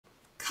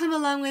come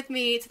along with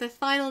me to the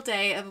final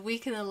day of a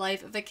week in the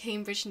life of a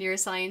Cambridge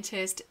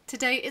neuroscientist.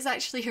 Today is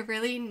actually a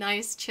really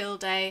nice chill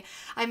day.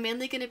 I'm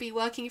mainly going to be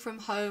working from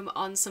home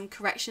on some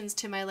corrections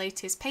to my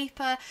latest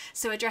paper,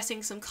 so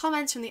addressing some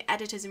comments from the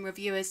editors and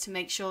reviewers to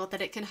make sure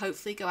that it can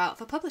hopefully go out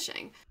for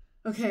publishing.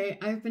 Okay,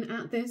 I've been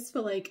at this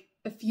for like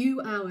a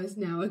few hours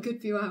now, a good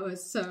few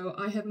hours, so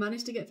I have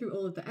managed to get through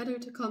all of the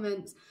editor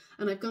comments,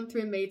 and I've gone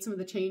through and made some of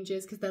the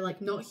changes because they're like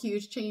not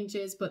huge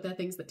changes, but they're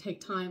things that take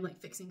time, like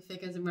fixing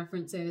figures and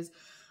references.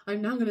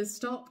 I'm now going to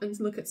stop and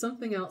look at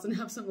something else and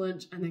have some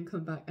lunch and then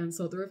come back and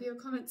sort the reviewer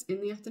comments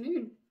in the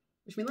afternoon.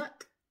 Wish me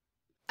luck.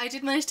 I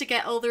did manage to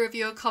get all the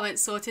reviewer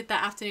comments sorted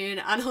that afternoon,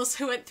 and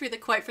also went through the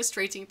quite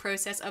frustrating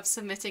process of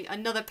submitting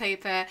another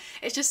paper.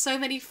 It's just so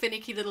many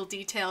finicky little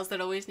details that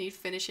always need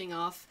finishing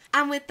off.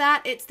 And with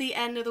that, it's the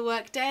end of the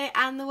work day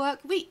and the work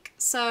week.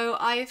 So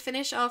I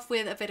finish off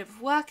with a bit of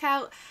a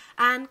workout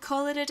and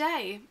call it a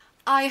day.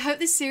 I hope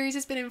this series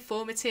has been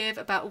informative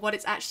about what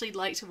it's actually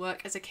like to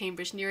work as a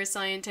Cambridge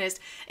neuroscientist.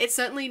 It's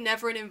certainly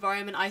never an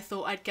environment I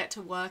thought I'd get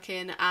to work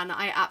in, and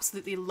I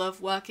absolutely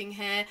love working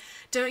here.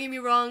 Don't get me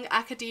wrong,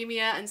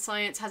 academia and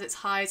science has its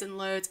highs and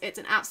lows. It's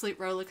an absolute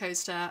roller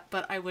coaster,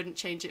 but I wouldn't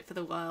change it for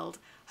the world.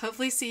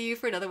 Hopefully see you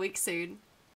for another week soon.